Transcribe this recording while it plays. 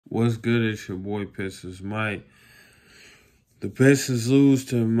What's good? It's your boy Pistons Mike. The Pistons lose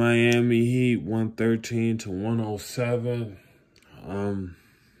to Miami Heat 113 to 107.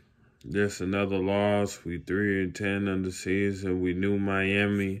 Just another loss. We 3-10 on the season. We knew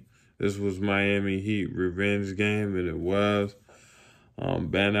Miami. This was Miami Heat revenge game, and it was. Bam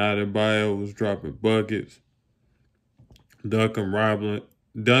Adebayo was dropping buckets. Duncan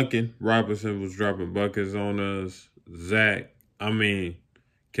Robinson was dropping buckets on us.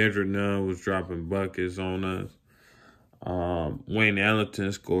 Kendrick Nunn was dropping buckets on us. Wayne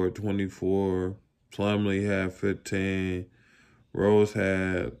Ellington scored 24. Plumlee had 15. Rose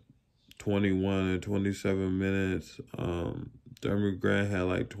had 21 in 27 minutes. Dermot Grant had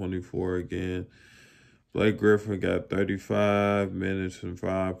like 24 again. Blake Griffin got 35 minutes and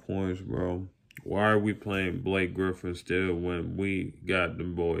 5 points, bro. Why are we playing Blake Griffin still when we got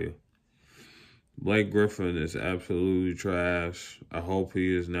them boy? Blake Griffin is absolutely trash. I hope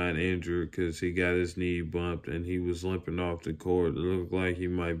he is not injured because he got his knee bumped and he was limping off the court. It looked like he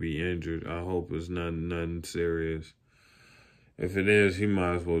might be injured. I hope it's nothing serious. If it is, he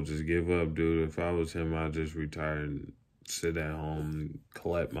might as well just give up, dude. If I was him, I'd just retire and sit at home and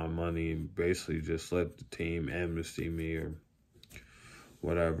collect my money and basically just let the team amnesty me or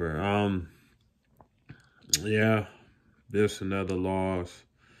whatever. Yeah, this another loss.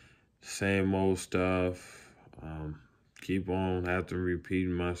 Same old stuff. Keep on having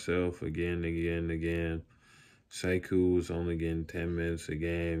repeating myself again. Sekou was only getting 10 minutes a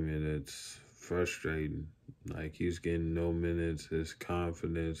game, and it's frustrating. Like, he's getting no minutes. His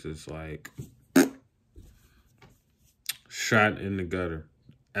confidence is like shot in the gutter.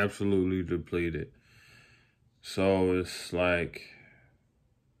 Absolutely depleted. So it's like,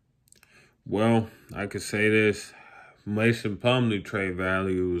 well, I could say this. Mason Plumlee trade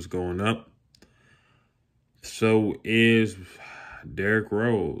value is going up. So is Derrick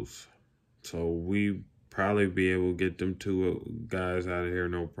Rose. So we probably be able to get them two guys out of here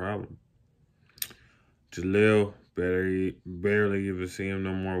no problem. Jaleel, barely even see him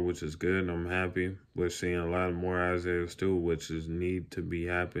no more, which is good. I'm happy. We're seeing a lot more Isaiah Stewart, which is need to be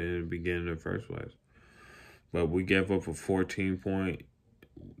happening in the beginning in the first place. But we gave up a 14-point.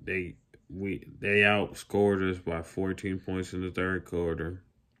 They outscored us by 14 points in the third quarter.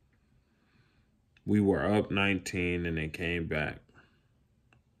 We were up 19 and they came back.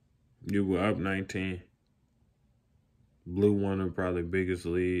 You were up 19. Blew one of probably biggest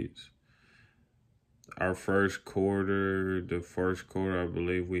leads. The first quarter, I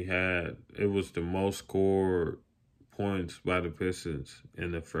believe we had, it was the most scored points by the Pistons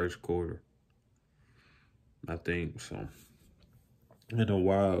in the first quarter. I think so. In a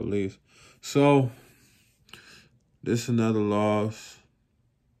while, at least. So, this is another loss.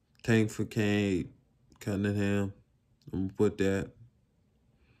 Tank for Cade Cunningham. I'm going to put that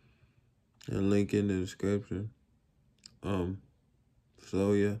and link in the description.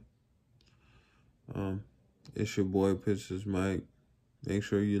 So, yeah. It's your boy, Pistons Mike. Make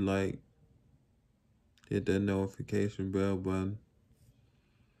sure you hit that notification bell button.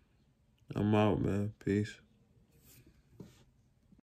 I'm out, man. Peace.